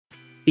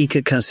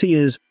Iker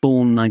Casillas,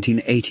 born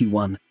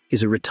 1981,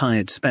 is a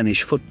retired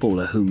Spanish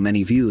footballer whom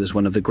many view as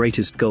one of the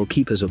greatest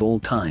goalkeepers of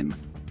all time.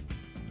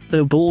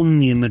 Though born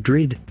near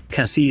Madrid,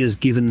 Casillas'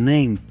 given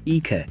name,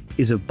 Iker,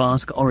 is of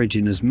Basque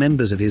origin as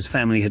members of his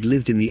family had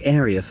lived in the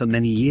area for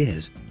many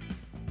years.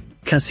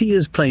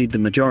 Casillas played the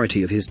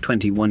majority of his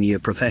 21-year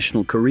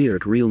professional career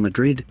at Real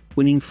Madrid,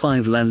 winning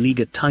 5 La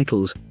Liga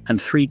titles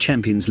and 3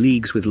 Champions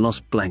Leagues with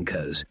Los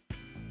Blancos.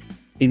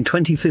 In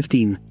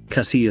 2015,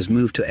 Casillas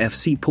moved to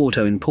FC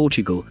Porto in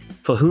Portugal,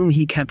 for whom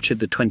he captured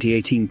the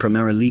 2018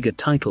 Primeira Liga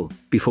title,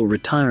 before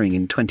retiring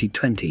in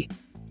 2020.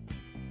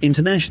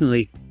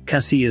 Internationally,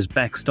 Casillas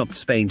backstopped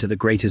Spain to the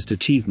greatest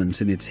achievements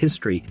in its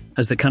history,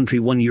 as the country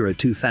won Euro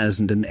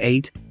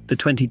 2008, the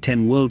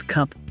 2010 World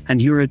Cup,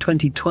 and Euro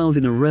 2012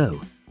 in a row,